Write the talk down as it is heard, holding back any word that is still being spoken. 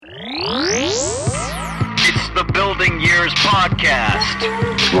Building Years podcast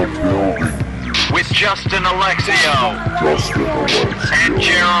with Justin Alexio and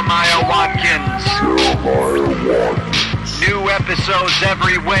Jeremiah Watkins. New episodes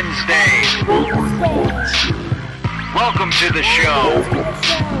every Wednesday. Welcome to the show.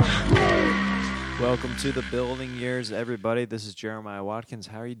 Welcome to the Building Years, everybody. This is Jeremiah Watkins.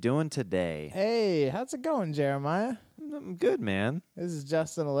 How are you doing today? Hey, how's it going, Jeremiah? I'm good, man. This is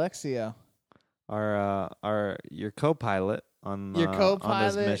Justin Alexio. Your co-pilot on Your on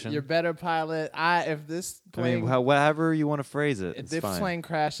co-pilot, this mission. your better pilot. If this plane, however you want to phrase it, if it's this fine. plane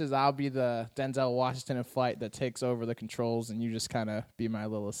crashes, I'll be the Denzel Washington in flight that takes over the controls, and you just kind of be my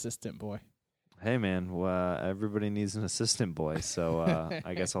little assistant boy. Hey, man. Everybody needs an assistant boy, so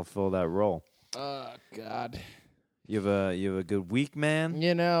I guess I'll fill that role. Oh God. You have a good week, man.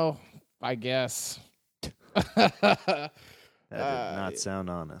 You know, I guess. That did not sound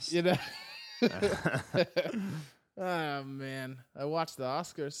honest. You know. Oh man, I watched the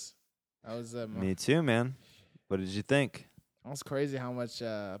Oscars. I was Me too, man. What did you think? It was crazy how much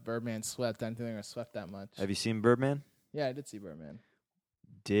Birdman swept. I didn't think I swept that much. Have you seen Birdman? Yeah, I did see Birdman.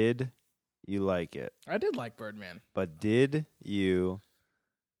 Did you like it? I did like Birdman. But did you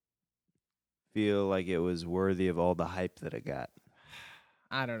feel like it was worthy of all the hype that it got?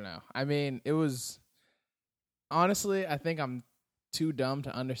 I don't know. I mean, it was... Honestly, I think I'm too dumb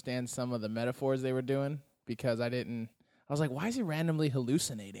to understand some of the metaphors they were doing because I was like, why is he randomly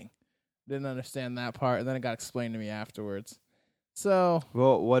hallucinating? Didn't understand that part, and then it got explained to me afterwards. So...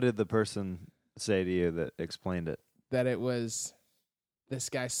 Well, what did the person say to you that explained it? That it was... This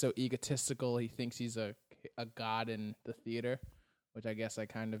guy's so egotistical, he thinks he's a god in the theater, which I guess I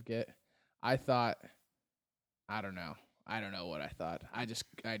kind of get. I thought, I don't know what I thought. I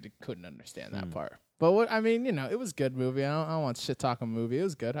couldn't understand that part. But it was a good movie. I don't want shit talking movie. It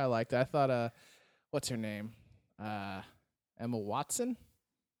was good. I liked it. I thought, what's her name? Emma Watson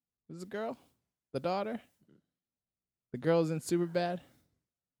was the girl, the daughter. The girl's in Superbad.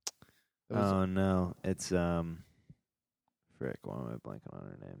 Oh no, it's frick. Why am I blanking on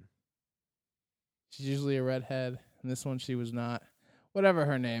her name? She's usually a redhead, and this one she was not. Whatever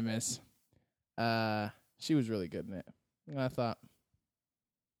her name is. She was really good in it. And I thought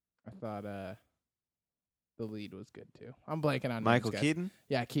the lead was good too. I'm blanking on Michael names, guys. Keaton?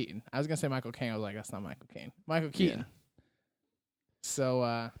 Yeah, Keaton. I was gonna say Michael Caine. I was like, that's not Michael Caine. Michael Keaton. Yeah.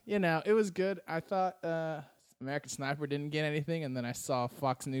 So it was good. I thought American Sniper didn't get anything, and then I saw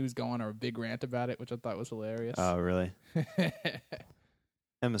Fox News go on a big rant about it, which I thought was hilarious. Oh, really?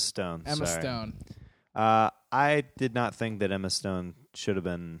 Emma Stone. Emma sorry. Stone. I did not think that Emma Stone should have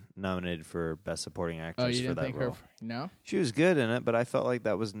been nominated for Best Supporting Actress Oh, you for didn't that think role. her? No. She was good in it, but I felt like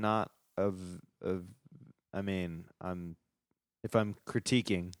that was not if I'm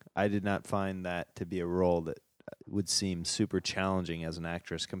critiquing, I did not find that to be a role that would seem super challenging as an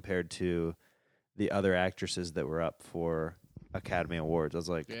actress compared to the other actresses that were up for Academy Awards. I was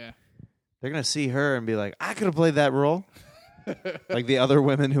like, Yeah. they're going to see her and be like, I could have played that role. Like the other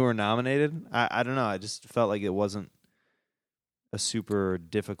women who were nominated. I don't know. I just felt like it wasn't a super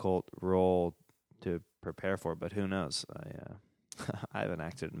difficult role to prepare for, but who knows? I haven't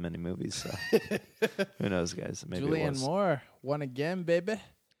acted in many movies, so who knows, guys? Maybe it Julianne was. Moore won again, baby.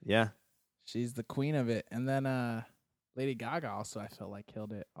 Yeah. She's the queen of it. And then Lady Gaga also, I felt like,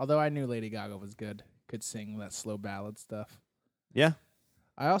 killed it. Although I knew Lady Gaga was good. Could sing that slow ballad stuff. Yeah.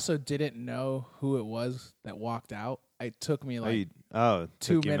 I also didn't know who it was that walked out. It took me like it 2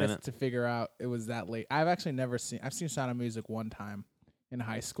 took you a minutes minute. to figure out it was that late. I've actually never seen... I've seen Sound of Music one time in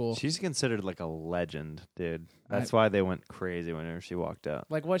high school. She's considered like a legend, dude. That's why they went crazy whenever she walked out.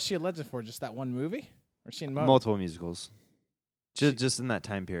 Like, what's she a legend for? Just that one movie? Or is she in Multiple musicals. Just in that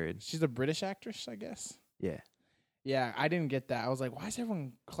time period. She's a British actress, I guess? Yeah. Yeah, I didn't get that. I was like, why is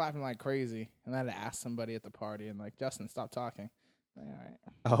everyone clapping like crazy? And I had to ask somebody at the party and like, Justin, stop talking. Like, all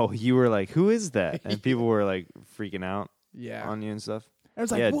right. Oh, you were like, who is that? And people were like freaking out Yeah. on you and stuff. I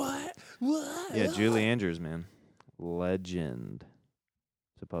was like, Yeah. what? What? Yeah, Julie Andrews, man. Legend.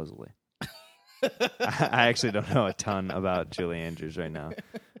 Supposedly. I actually don't know a ton about Julie Andrews right now.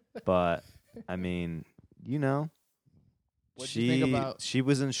 But, I mean, What'd you think about... she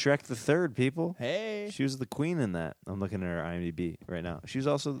was in Shrek the Third, people. Hey. She was the queen in that. I'm looking at her IMDb right now. She was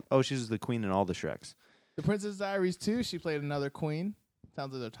also, she was the queen in all the Shreks. The Princess Diaries, too. She played another queen.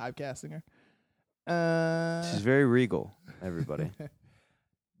 Sounds like they're typecasting her. She's very regal, everybody.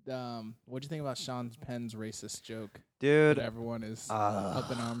 What'd you think about Sean Penn's racist joke? Dude. That everyone is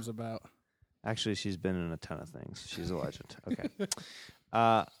up in arms about. Actually, she's been in a ton of things. She's a legend. Okay.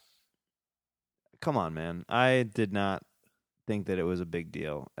 Come on, man. I did not think that it was a big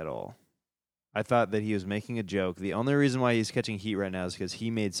deal at all. I thought that he was making a joke. The only reason why he's catching heat right now is because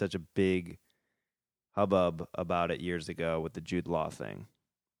he made such a big hubbub about it years ago with the Jude Law thing.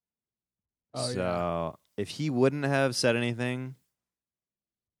 Oh, so if he wouldn't have said anything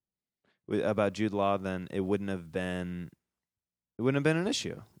about Jude Law, then it wouldn't have been an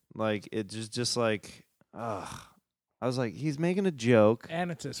issue. Like it just like, I was like, he's making a joke.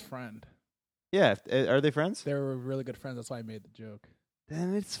 And it's his friend. Yeah, are they friends? They were really good friends. That's why I made the joke.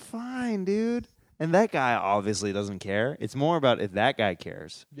 Then it's fine, dude. And that guy obviously doesn't care. It's more about if that guy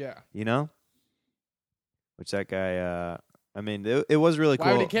cares, Yeah. you know? Which that guy, I mean, it was really cool.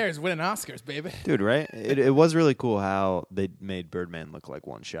 Why would he care? He's winning Oscars, baby. Dude, right? It was really cool how they made Birdman look like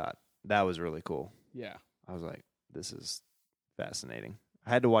one shot. That was really cool. Yeah. I was like, this is fascinating. I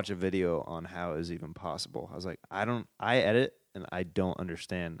had to watch a video on how it was even possible. I was like, I edit and I don't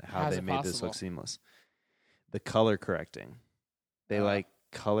understand how How's they it made this possible? look seamless. The color correcting. They like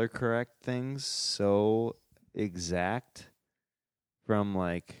color correct things so exact from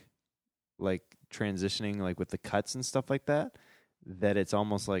like transitioning like with the cuts and stuff like that it's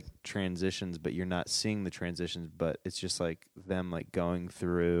almost like transitions, but you're not seeing the transitions, but it's just like them like going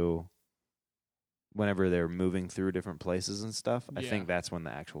through whenever they're moving through different places and stuff. I Yeah. think that's when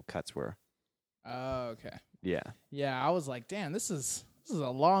the actual cuts were. Oh, okay. Yeah. Yeah, I was like, damn, this is a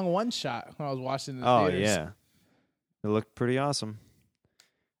long one shot when I was watching the Oh theaters. yeah. It looked pretty awesome.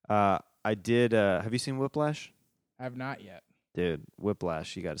 I did have you seen Whiplash? I have not yet. Dude,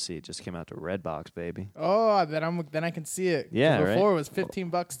 Whiplash, you got to see it. Just came out to Redbox, baby. Oh, then I can see it. 'Cause Yeah, right? before it was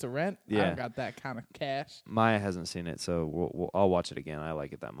 $15 to rent. I Yeah. don't got that kind of cash. Maya hasn't seen it, so I'll watch it again. I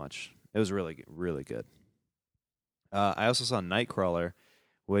like it that much. It was really, really good. I also saw Nightcrawler,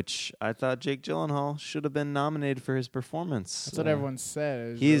 which I thought Jake Gyllenhaal should have been nominated for his performance. That's what everyone said.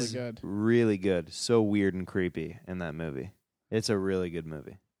 It was He's really good. really good. So weird and creepy in that movie. It's a really good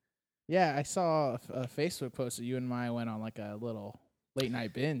movie. Yeah, I saw a Facebook post that you and Maya went on like a little late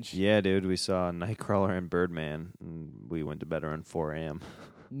night binge. Yeah, dude, we saw Nightcrawler and Birdman, and we went to bed around 4 a.m.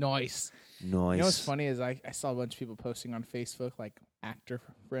 Nice. Nice. You know what's funny is I saw a bunch of people posting on Facebook, like actor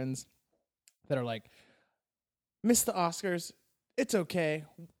friends, that are like, "Missed the Oscars. It's okay.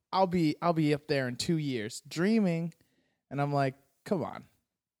 I'll be up there in 2 years, dreaming." And I'm like, come on.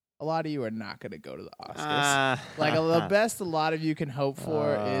 A lot of you are not going to go to the Oscars. Like the best a lot of you can hope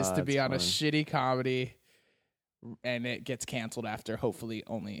for is to be that's on a funny. shitty comedy, and it gets canceled after hopefully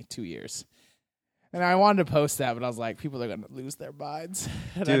only 2 years. And I wanted to post that, but I was like, people are going to lose their minds,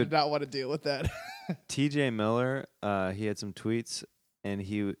 and I Dude. did not want to deal with that. TJ Miller, he had some tweets, and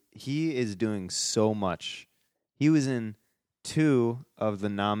he is doing so much. He was in 2 of the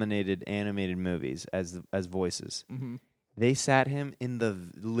nominated animated movies as voices. Mm-hmm. They sat him in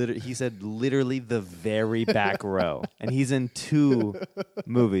he said literally the very back row, and he's in 2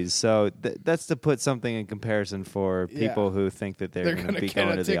 movies. So that's to put something in comparison for people who think that they're going to be get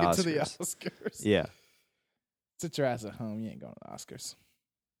going a to the ticket Oscars. to the Oscars. Yeah, Sit your ass at home. You ain't going to the Oscars.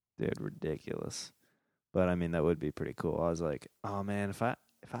 dude, ridiculous. But I mean, that would be pretty cool. I was like, oh man, if I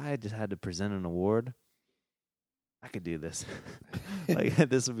had just had to present an award, I could do this. Like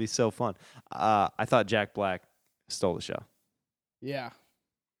this would be so fun. I thought Jack Black stole the show. Yeah.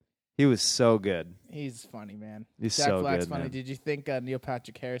 He was so good. He's funny, man. He's Jack so Black's good, funny. man. Did you think Neil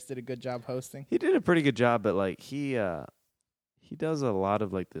Patrick Harris did a good job hosting? He did a pretty good job, but like he does a lot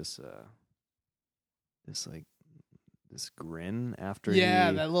of like this grin after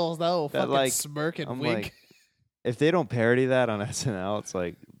Yeah, he, that little that, fucking like, smirk and I'm wink. like, if they don't parody that on SNL, it's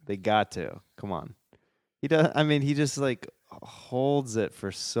like they got to. Come on. He does. I mean, he just like holds it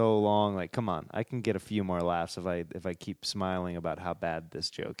for so long. Like, come on, I can get a few more laughs if I keep smiling about how bad this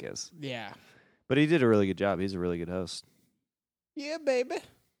joke is. Yeah. But he did a really good job. He's a really good host. Yeah, baby.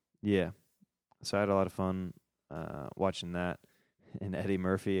 Yeah. So I had a lot of fun watching that. And Eddie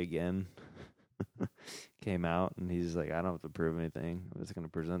Murphy again came out, and he's like, I don't have to prove anything. I'm just going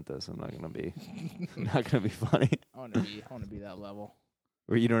to present this. I'm not going to be funny. I want to be that level.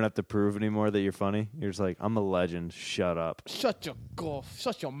 Where you don't have to prove anymore that you're funny. You're just like, I'm a legend. Shut up. Shut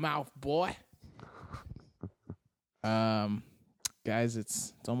your mouth, boy. Guys,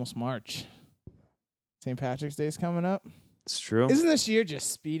 it's almost March. St. Patrick's Day is coming up. It's true. Isn't this year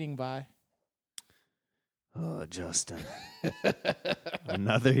just speeding by? Oh, Justin.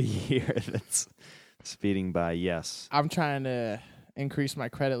 Another year that's speeding by. Yes. I'm trying to increase my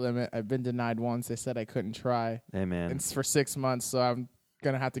credit limit. I've been denied once. They said I couldn't try. Hey, man. It's for 6 months, so I'm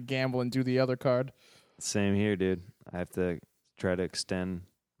going to have to gamble and do the other card. Same here, dude. I have to try to extend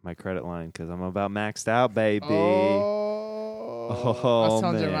my credit line because I'm about maxed out, baby. I was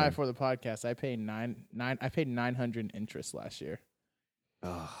telling man. Jeremiah for the podcast, I paid $900 in interest last year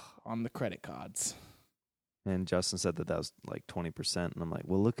Oh, on the credit cards. And Justin said that was like 20%. And I'm like,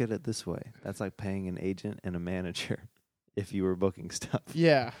 well, look at it this way. That's like paying an agent and a manager if you were booking stuff.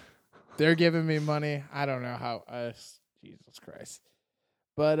 Yeah. They're giving me money. I don't know how. Jesus Christ.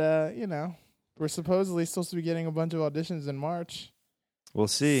 But, we're supposedly supposed to be getting a bunch of auditions in March. We'll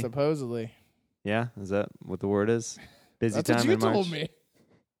see. Supposedly. Yeah? Is that what the word is? Busy That's time what you in March? told me.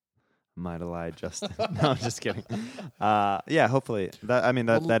 Might have lied, Justin. No, I'm just kidding. Yeah, hopefully.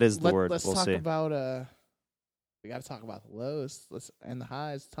 That is the word. Let's we'll talk see. about... We got to talk about the lows and the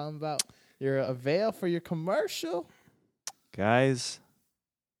highs. Tell them about your avail for your commercial. Guys,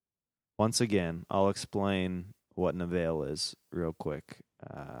 once again, I'll explain what an avail is real quick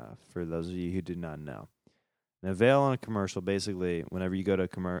for those of you who did not know. An avail on a commercial, basically, whenever you go to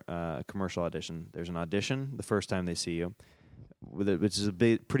a commercial audition, there's an audition the first time they see you, which is a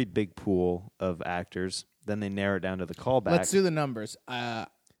pretty big pool of actors. Then they narrow it down to the callback. Let's do the numbers.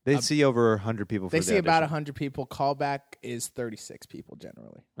 They see over 100 people for the audition. They see about 100 people. Callback is 36 people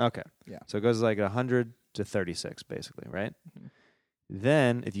generally. Okay. Yeah. So it goes like 100 to 36, basically, right? Mm-hmm.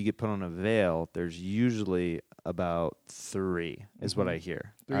 Then, if you get put on a veil, there's usually about 3, is what I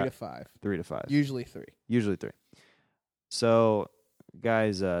hear. 3 to 5. 3 to 5. Usually 3. Usually 3. So,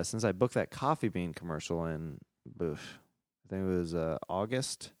 guys, since I booked that coffee bean commercial in, I think it was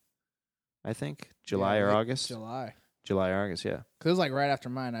August, July or August? July, August, yeah. Because it was like right after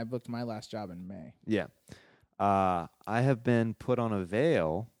mine. I booked my last job in May. Yeah. I have been put on a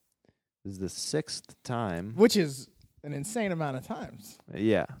veil. This is the 6th time. Which is an insane amount of times.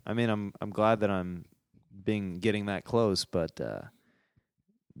 Yeah. I mean, I'm glad that I'm getting that close, but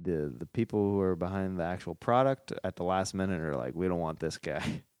the people who are behind the actual product at the last minute are like, we don't want this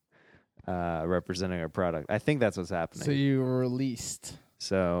guy representing our product. I think that's what's happening. So you were released.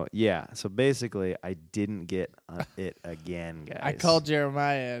 So, yeah. So, basically, I didn't get it again, guys. I called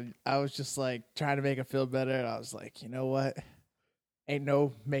Jeremiah, and I was just, like, trying to make him feel better. And I was like, you know what? Ain't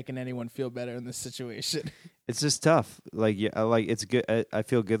no making anyone feel better in this situation. It's just tough. Like, yeah, like it's good. I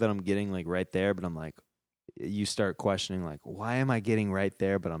feel good that I'm getting, like, right there. But I'm like, you start questioning, like, why am I getting right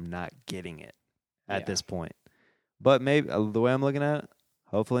there, but I'm not getting it at this point? But maybe the way I'm looking at it,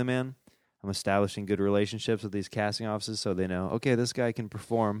 hopefully, man, I'm establishing good relationships with these casting offices so they know, okay, this guy can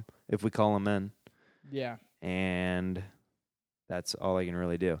perform if we call him in. Yeah. And that's all I can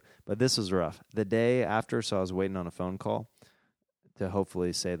really do. But this was rough. The day after, so I was waiting on a phone call to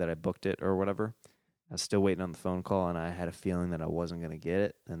hopefully say that I booked it or whatever. I was still waiting on the phone call, and I had a feeling that I wasn't going to get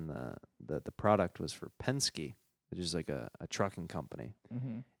it. And the product was for Penske, which is like a trucking company.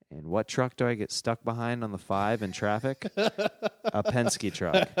 Mm-hmm. And what truck do I get stuck behind on the 5 in traffic? A Penske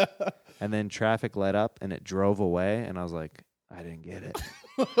truck. And then traffic let up, and it drove away, and I was like, I didn't get it.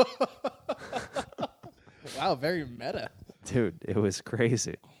 Wow, very meta. Dude, it was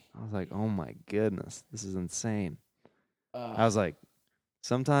crazy. I was like, oh, my goodness. This is insane. I was like,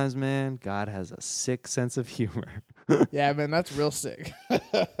 sometimes, man, God has a sick sense of humor. Yeah, man, that's real sick.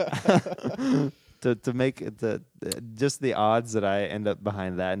 To make just the odds that I end up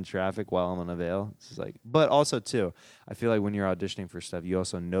behind that in traffic while I'm on a veil. It's just like, but also too, I feel like when you're auditioning for stuff, you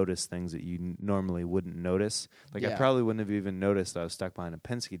also notice things that you normally wouldn't notice. Like I probably wouldn't have even noticed I was stuck behind a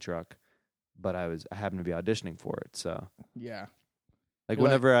Penske truck, but I happened to be auditioning for it. So yeah, like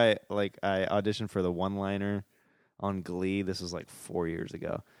whenever I auditioned for the one-liner on Glee, this was like 4 years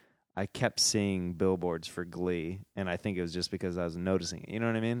ago. I kept seeing billboards for Glee, and I think it was just because I was noticing it. You know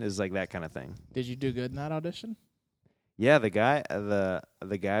what I mean? It was like that kind of thing. Did you do good in that audition? Yeah, the guy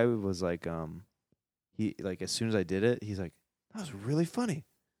was like, he like as soon as I did it, he's like, that was really funny.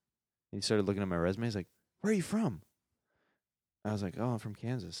 And he started looking at my resume. He's like, where are you from? I was like, oh, I'm from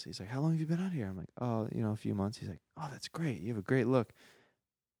Kansas. He's like, how long have you been out here? I'm like, oh, a few months. He's like, oh, that's great. You have a great look.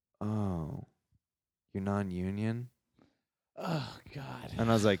 Oh, you're non-union? Oh, God. And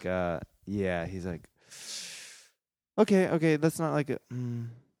I was like, yeah. He's like, okay, that's not like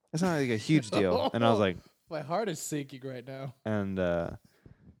a huge deal. And I was like, my heart is sinking right now. And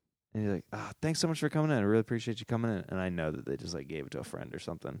he's like, thanks so much for coming in. I really appreciate you coming in. And I know that they just like gave it to a friend or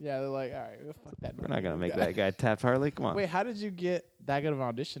something. Yeah, they're like, all right, fuck that. We're not gonna make that guy Taft Hartley. Come on. Wait, how did you get that good of an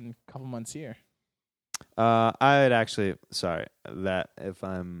audition a couple months here? I had actually, sorry, that if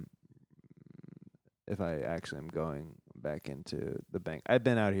I actually am going back into the bank, I've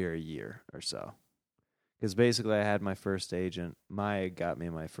been out here a year or so. Because basically I had my first agent. Maya got me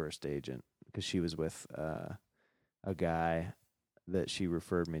my first agent because she was with a guy that she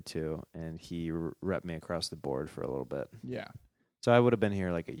referred me to, and he repped me across the board for a little bit. Yeah. So I would have been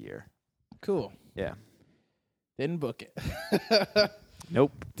here like a year. Cool. Yeah. Didn't book it.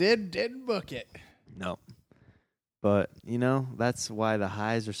 Nope. Didn't book it. Nope. But, that's why the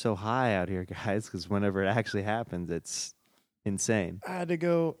highs are so high out here, guys, because whenever it actually happens, it's insane. I had to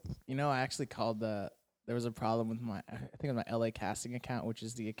go. I actually called there was a problem with my LA casting account, which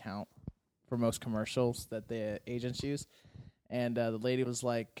is the account for most commercials that the agents use. And the lady was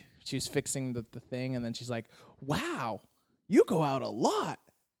like, she was fixing the thing, and then she's like, "Wow, you go out a lot,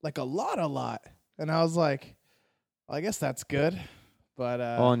 like a lot." And I was like, well, I guess that's good. But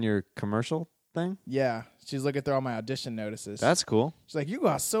On your commercial thing? yeah, she's looking through all my audition notices. That's cool. She's like, "You go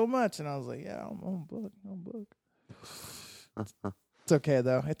out so much," and I was like, "Yeah, I'm on book." It's okay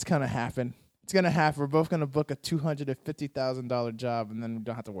though. It's gonna happen. It's gonna happen. We're both gonna book a $250,000 job, and then we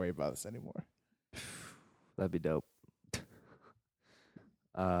don't have to worry about this anymore. That'd be dope.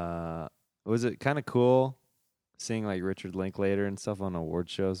 Was it kind of cool seeing like Richard Linklater and stuff on award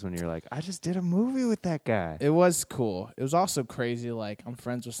shows when you're like, I just did a movie with that guy? It was cool. It was also crazy. Like, I'm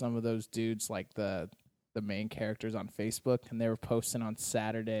friends with some of those dudes, like the main characters on Facebook, and they were posting on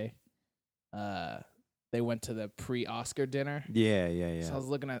Saturday. They went to the pre-Oscar dinner. Yeah. So I was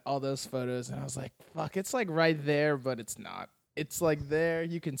looking at all those photos, and I was like, fuck, it's like right there, but it's not. It's like there.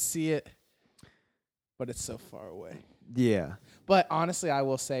 You can see it, but it's so far away. Yeah. But honestly, I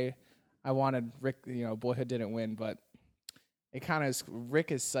will say I wanted Rick, Boyhood didn't win, but it kind of is.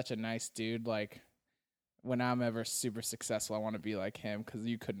 Rick is such a nice dude. Like, when I'm ever super successful, I want to be like him, because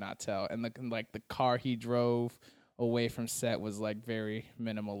you could not tell. And the car he drove away from set was like very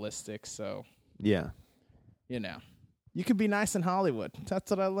minimalistic. So Yeah. You could be nice in Hollywood.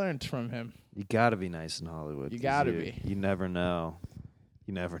 That's what I learned from him. You got to be nice in Hollywood. You 'cause got to be. You never know.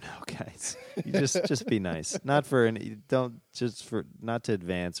 You never know, guys. You just be nice. Not for any, don't just for not to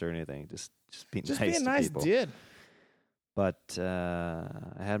advance or anything. Just be Just nice be a to nice people. dude. But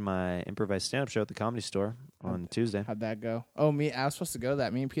I had my improvised stand-up show at the Comedy Store on Tuesday. How'd that go? Oh, I was supposed to go to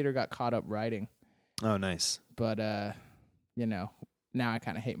that. Me and Peter got caught up writing. Oh, nice. But, now I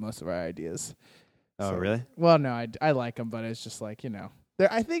kind of hate most of our ideas. Oh, So- really? Well, no, I like them, but it's just like,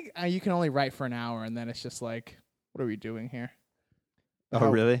 I think you can only write for an hour, and then it's just like, what are we doing here? Oh, How-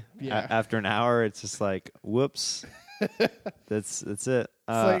 really? yeah. After an hour, it's just like, whoops. That's it. It's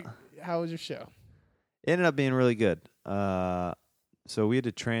like, how was your show? It ended up being really good. So we had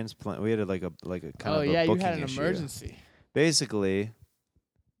to transplant. We had like a kind Oh, of a yeah, you booking had an issue. emergency. Basically,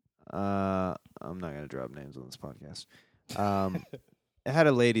 I'm not going to drop names on this podcast. I had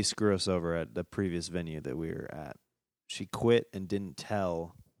a lady screw us over at the previous venue that we were at. She quit and didn't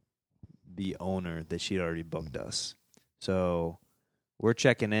tell the owner that she'd already booked us. So we're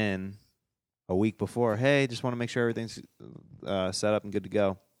checking in a week before. Hey, just want to make sure everything's set up and good to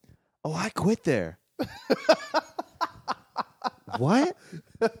go. Oh, I quit there. What?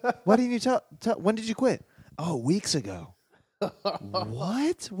 Why didn't you tell? When did you quit? Oh, weeks ago.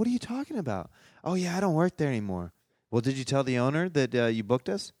 What? What are you talking about? Oh, yeah, I don't work there anymore. Well, did you tell the owner that you booked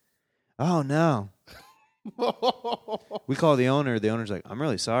us? Oh, no. We call the owner. The owner's like, I'm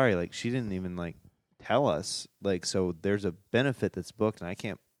really sorry. Like, she didn't even, tell us. Like, so there's a benefit that's booked, and I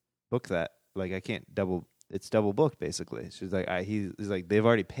can't book that. Like, I can't it's double booked, basically. She's like, he's like, they've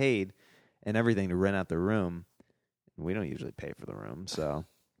already paid and everything to rent out the room. We don't usually pay for the room, so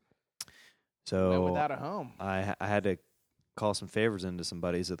Went without a home. I had to call some favors into some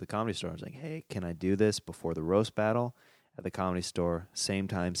buddies at the Comedy Store. I was like, hey, can I do this before the roast battle at the Comedy Store, same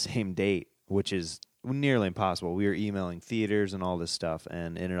time, same date, which is nearly impossible. We were emailing theaters and all this stuff,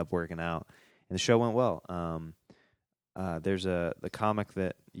 and ended up working out, and the show went well. There's the comic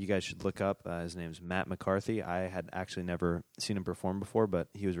that you guys should look up. His name's Matt McCarthy. I had actually never seen him perform before, but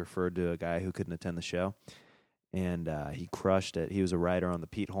he was referred to a guy who couldn't attend the show. And he crushed it. He was a writer on the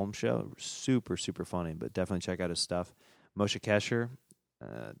Pete Holmes Show. Super, super funny, but definitely check out his stuff. Moshe Kesher,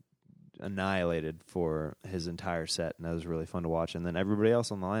 annihilated for his entire set, and that was really fun to watch. And then everybody else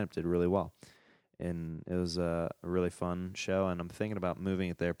on the lineup did really well. And it was a really fun show, and I'm thinking about moving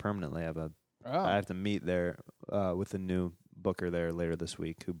it there permanently. I have to meet there with the new booker there later this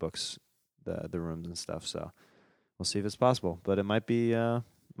week who books the rooms and stuff. So we'll see if it's possible. But it might be happening.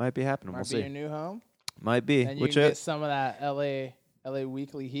 Might we'll be see. your new home. Might be. And you Which can get some of that LA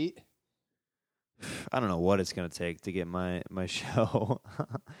Weekly heat. I don't know what it's going to take to get my show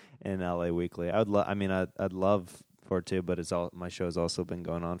in LA Weekly. I'd love for it to, but my show's also been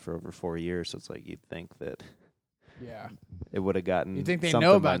going on for over 4 years, so it's like you'd think that Yeah. it would have gotten. You think they something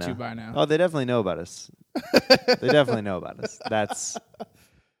know about you by now? Oh, they definitely know about us. They definitely know about us. That's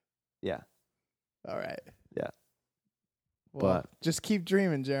yeah. All right. Yeah. Well, But- just keep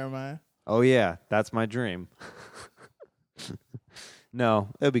dreaming, Jeremiah. Oh yeah, that's my dream. No,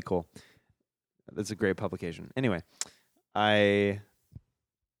 it'd be cool. That's a great publication. Anyway, I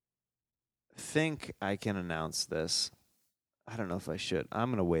think I can announce this. I don't know if I should. I'm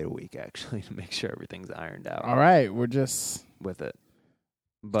going to wait a week, actually, to make sure everything's ironed out All right, we're just with it.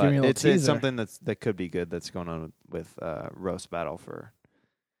 give But me a little it's teaser. something that could be good that's going on with Roast Battle for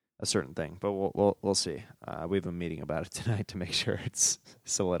a certain thing. But we'll see. We have a meeting about it tonight to make sure it's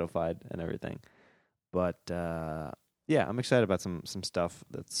solidified and everything. But yeah, I'm excited about some stuff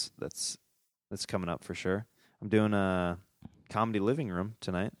that's coming up for sure. I'm doing a comedy living room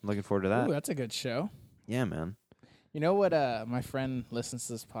tonight. I'm looking forward to that. Ooh, that's a good show. Yeah, man. You know what? My friend listens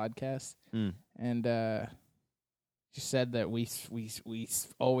to this podcast, and she said that we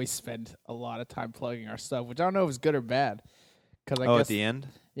always spend a lot of time plugging our stuff, which I don't know if it's good or bad. Cause I guess, at the end?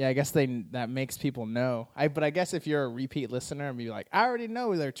 yeah, I guess that makes people know. But I guess if you're a repeat listener and be like, I already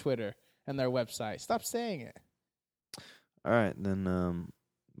know their Twitter and their website, stop saying it. All right, then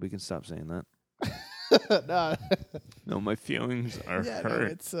we can stop saying that. No, No, my feelings are yeah, hurt. no,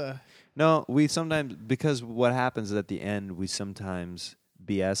 it's No, we sometimes, because what happens is at the end, we sometimes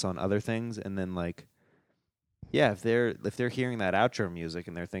BS on other things, and then like, yeah, if they're hearing that outro music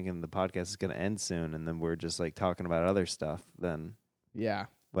and they're thinking the podcast is going to end soon, and then we're just like talking about other stuff, then yeah.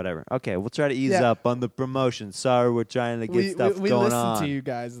 whatever. Okay, we'll try to ease Yeah. up on the promotion. Sorry, we're trying to get stuff we going listen on. to you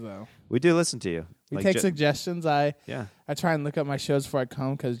guys though. We do listen to you. We Like, take suggestions. I try and look up my shows before I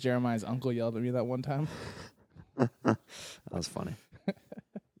come because Jeremiah's uncle yelled at me that one time. That was funny.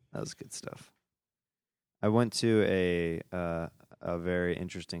 That was good stuff. I went to a very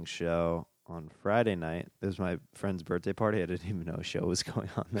interesting show on Friday night. It was my friend's birthday party. I didn't even know a show was going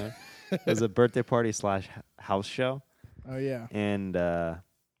on there. It was a birthday party / house show, Oh yeah. and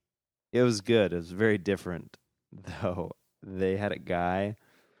it was good. It was very different, though. They had a guy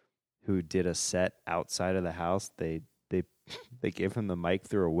who did a set outside of the house. They gave him the mic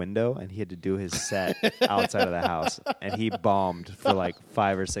through a window, and he had to do his set outside of the house. And he bombed for like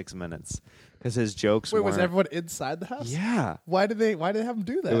 5 or 6 minutes because his jokes Wait, weren't. was everyone inside the house? Yeah, Why did they have him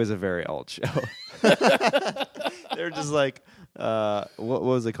do that? it was a very old show. They're just like, what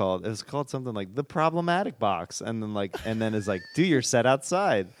was it called? It was called something like The Problematic Box, and then it's like, do your set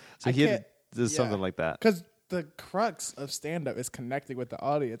outside. So I he had can't- to do something yeah. like that. Because the crux of stand-up is connecting with the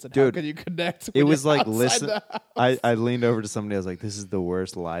audience, and Dude, how can you connect? It when was you're like, outside listen. the house? I leaned over to somebody. I was like, "This is the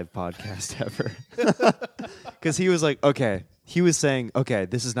worst live podcast ever." Because he was like, "Okay," he was saying, "Okay,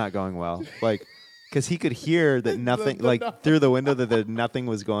 this is not going well." Like, because he could hear that nothing, through the window, that nothing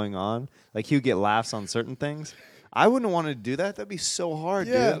was going on. Like he would get laughs on certain things. I wouldn't want to do that. That'd be so hard,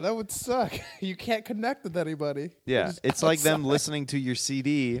 Yeah, dude. that would suck. You can't connect with anybody. You're Yeah, just it's like them outside. listening to your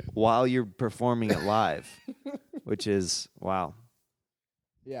CD while you're performing it live, which is wow.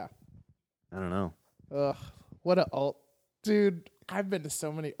 Yeah. I don't know. Ugh. What a alt, dude. I've been to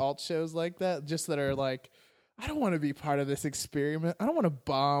so many alt shows like that, just that are like, I don't want to be part of this experiment. I don't want to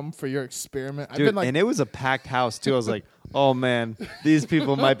bomb for your experiment. I've Dude, been like, and it was a packed house too. I was like, "Oh man, these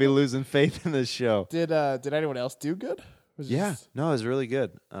people might be losing faith in this show." did anyone else do good? Was it Yeah, just- no, it was really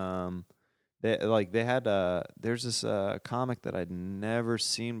good. They had there's this comic that I'd never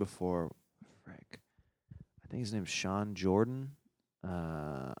seen before. Frick, I think his name's Sean Jordan.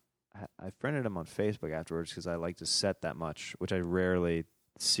 I friended him on Facebook afterwards because I like to set that much, which I rarely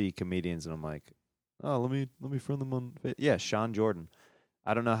see comedians, and I'm like, oh, let me friend them on. Yeah, Sean Jordan.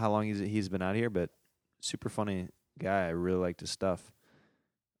 I don't know how long he's been out here, but super funny guy. I really liked his stuff.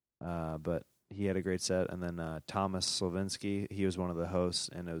 But he had a great set, and then Thomas Slavinsky, he was one of the hosts,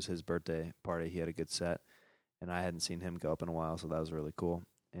 and it was his birthday party. He had a good set, and I hadn't seen him go up in a while, so that was really cool.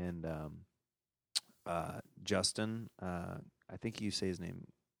 And Justin, I think you say his name,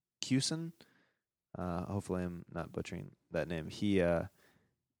 Cusin. Hopefully, I'm not butchering that name. He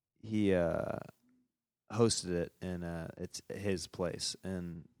hosted it, and it's his place,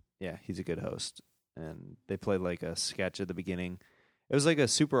 and yeah, he's a good host. And they played like a sketch at the beginning. It was like a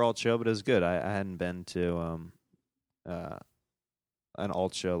super alt show, but it was good. I hadn't been to an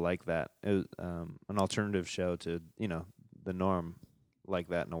alt show like that. It was an alternative show to the norm like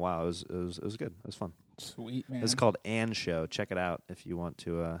that in a while. It was good. It was fun. Sweet, man. It's called Ann Show. Check it out if you want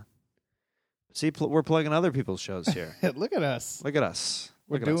to see. We're plugging other people's shows here. Look at us. Look at us.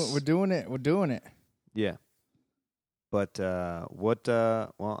 We're Look at us. doing it. Yeah. But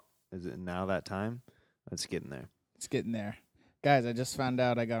well, is it now that time? Let's get in there. It's getting there. Guys, I just found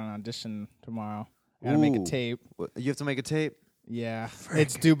out I got an audition tomorrow. I gotta make a Ooh. tape. You have to make a tape? Yeah.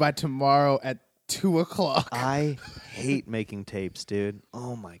 It's due by tomorrow at 2:00. I hate making tapes, dude.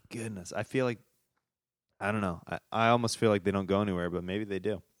 Oh my goodness. I feel like, I don't know. I almost feel like they don't go anywhere, but maybe they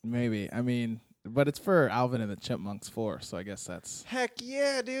do. Maybe. I mean, But it's for Alvin and the Chipmunks 4, so I guess that's... Heck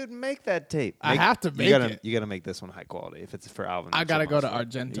yeah, dude. Make that tape. I have to make it. You gotta make this one high quality if it's for Alvin. I gotta go to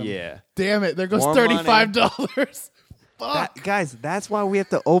Argentum. Yeah. Damn it, there goes More $35. Fuck. Guys, that's why we have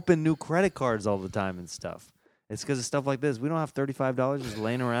to open new credit cards all the time and stuff. It's because of stuff like this. We don't have $35 just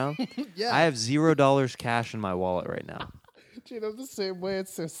laying around. Yeah. I have $0 cash in my wallet right now. Dude, I'm the same way.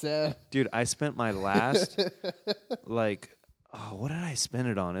 It's so sad. Dude, I spent my last, what did I spend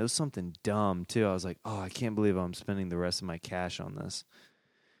it on? It was something dumb, too. I was like, I can't believe I'm spending the rest of my cash on this.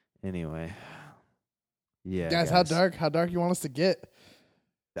 Anyway. Yeah, Guys, how dark you want us to get?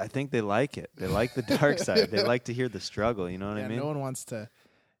 I think they like it. They like the dark side. They like to hear the struggle. You know what I mean? No one wants to.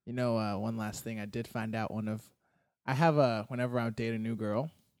 One last thing I did find out. Whenever I date a new girl,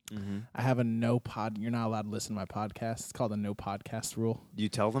 I have a you're not allowed to listen to my podcast. It's called a no podcast rule. You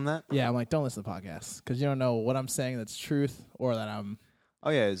tell them that? Yeah, I'm like, don't listen to podcasts because you don't know what I'm saying that's truth or that I'm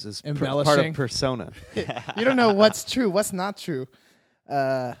it's this part embellishing. of persona. You don't know what's true, what's not true.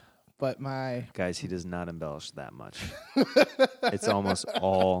 But my... Guys, he does not embellish that much. It's almost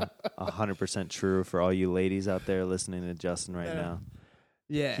all 100% true for all you ladies out there listening to Justin right now.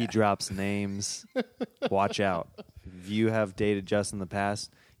 Yeah. He drops names. Watch out. If you have dated Justin in the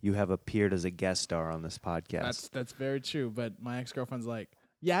past, you have appeared as a guest star on this podcast. That's very true. But my ex-girlfriend's like,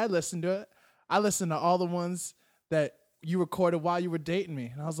 yeah, I listened to it. I listened to all the ones that you recorded while you were dating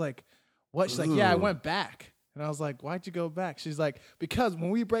me. And I was like, what? She's like, yeah, I went back. And I was like, why'd you go back? She's like, because when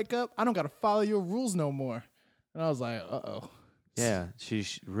we break up, I don't got to follow your rules no more. And I was like, uh-oh. Yeah,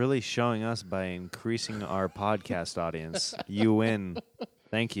 she's really showing us by increasing our podcast audience. You win.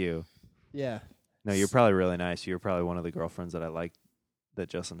 Thank you. Yeah. No, you're probably really nice. You're probably one of the girlfriends that I liked that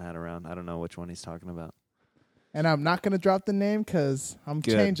Justin had around. I don't know which one he's talking about. And I'm not going to drop the name because I'm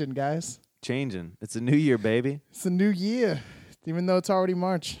changing, guys. Changing. It's a new year, baby. It's a new year, even though it's already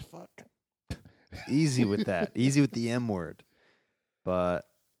March. Fuck. Easy with that. Easy with the M word. But,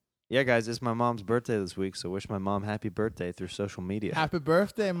 yeah, guys, it's my mom's birthday this week, so wish my mom happy birthday through social media. Happy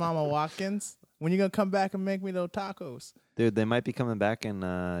birthday, Mama Watkins. When you going to come back and make me those tacos? Dude, they might be coming back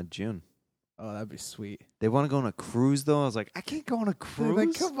in June. Oh, that'd be sweet. They want to go on a cruise, though. I was like, I can't go on a cruise.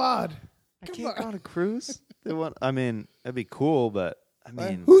 Like, come on. I can't go on a cruise. That'd be cool, but,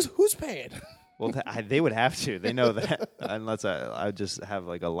 who's paying? Well, they would have to. They know that. Unless I just have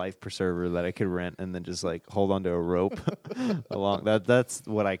like a life preserver that I could rent and then just like hold onto a rope along. That's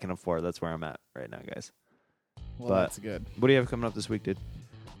what I can afford. That's where I'm at right now, guys. Well, but that's good. What do you have coming up this week, dude?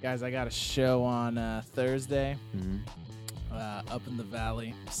 Guys, I got a show on Thursday Mm-hmm. up in the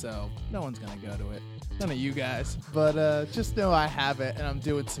valley, so no one's going to go to it. None of you guys. But just know I have it, and I'm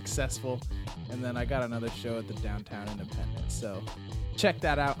doing successful. And then I got another show at the Downtown Independent, so check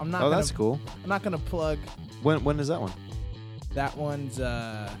that out. That's cool. I'm not going to plug. When is that one? That one's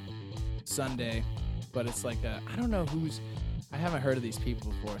Sunday, but it's like I don't know I haven't heard of these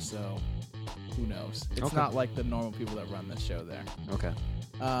people before, so who knows? It's not like the normal people that run the show there. Okay.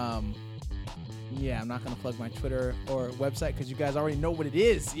 Yeah, I'm not going to plug my Twitter or website because you guys already know what it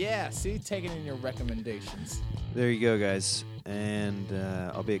is. Yeah, see, taking in your recommendations. There you go, guys. And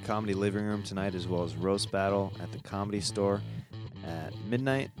I'll be at Comedy Living Room tonight as well as Roast Battle at the Comedy Store at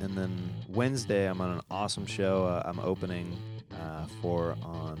midnight. And then Wednesday, I'm on an awesome show I'm opening for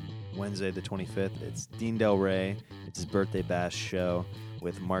on Wednesday the 25th. It's Dean Del Rey. It's his birthday bash show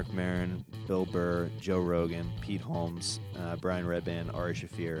with Mark Maron, Bill Burr, Joe Rogan, Pete Holmes, Brian Redband, Ari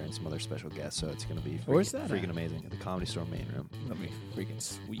Shaffir, and some other special guests. So it's going to be freaking amazing at the Comedy Store main room. That'll be freaking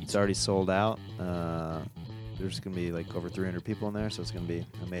sweet. It's already sold out. There's going to be like over 300 people in there, so it's going to be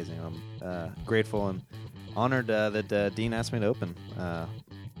amazing. I'm grateful and honored that Dean asked me to open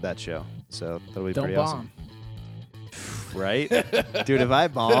that show. So that'll be pretty awesome. Right? Dude, if I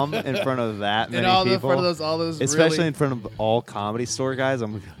bomb in front of that many people, in front of all those especially in front of all Comedy Store guys,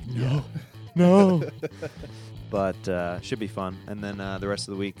 I'm going to be like, no. But should be fun. And then the rest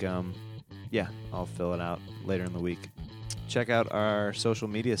of the week, I'll fill it out later in the week. Check out our social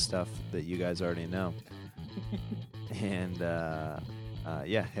media stuff that you guys already know. And,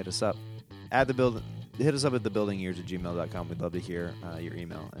 hit us up. Hit us up at thebuildingears@gmail.com. We'd love to hear your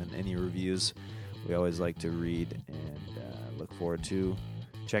email and any reviews. We always like to read and look forward to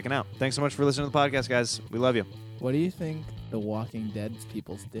checking out. Thanks so much for listening to the podcast, guys. We love you. What do you think the Walking Dead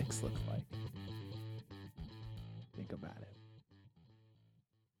people's dicks look like?